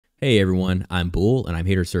Hey everyone, I'm Bull and I'm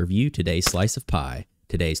here to serve you today's slice of pie.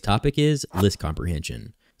 Today's topic is list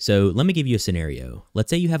comprehension. So let me give you a scenario.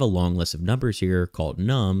 Let's say you have a long list of numbers here called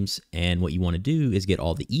nums, and what you want to do is get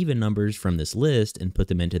all the even numbers from this list and put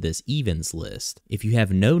them into this evens list. If you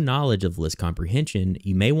have no knowledge of list comprehension,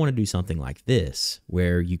 you may want to do something like this,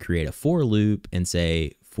 where you create a for loop and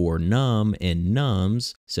say for num in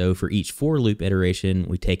nums. So for each for loop iteration,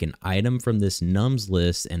 we take an item from this nums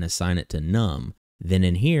list and assign it to num. Then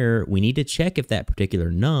in here, we need to check if that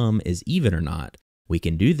particular num is even or not. We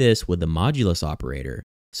can do this with the modulus operator.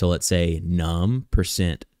 So let's say num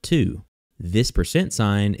 %2. This percent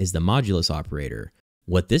sign is the modulus operator.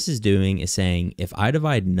 What this is doing is saying, if I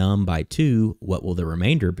divide num by 2, what will the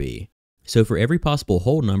remainder be? So for every possible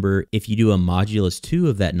whole number, if you do a modulus 2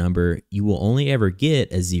 of that number, you will only ever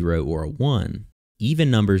get a 0 or a 1.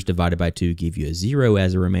 Even numbers divided by 2 give you a 0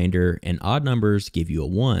 as a remainder, and odd numbers give you a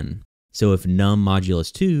 1. So if num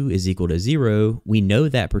modulus 2 is equal to 0, we know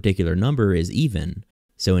that particular number is even.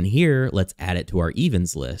 So in here, let's add it to our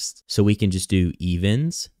evens list. So we can just do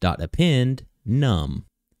evens.append num.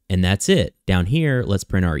 And that's it. Down here, let's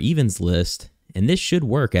print our evens list, and this should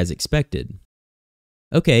work as expected.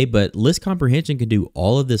 Okay, but list comprehension can do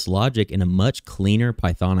all of this logic in a much cleaner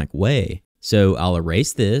Pythonic way. So I'll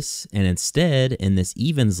erase this, and instead, in this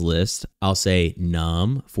evens list, I'll say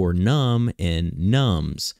num for num in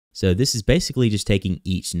nums. So this is basically just taking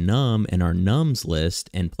each num in our nums list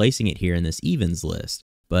and placing it here in this evens list.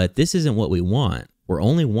 But this isn't what we want. We're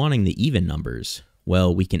only wanting the even numbers.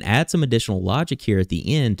 Well, we can add some additional logic here at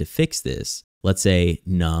the end to fix this. Let's say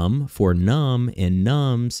num for num in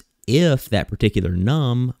nums if that particular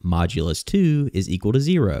num modulus 2 is equal to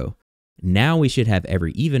 0. Now we should have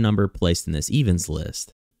every even number placed in this evens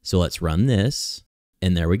list. So let's run this,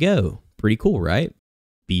 and there we go. Pretty cool, right?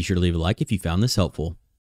 Be sure to leave a like if you found this helpful.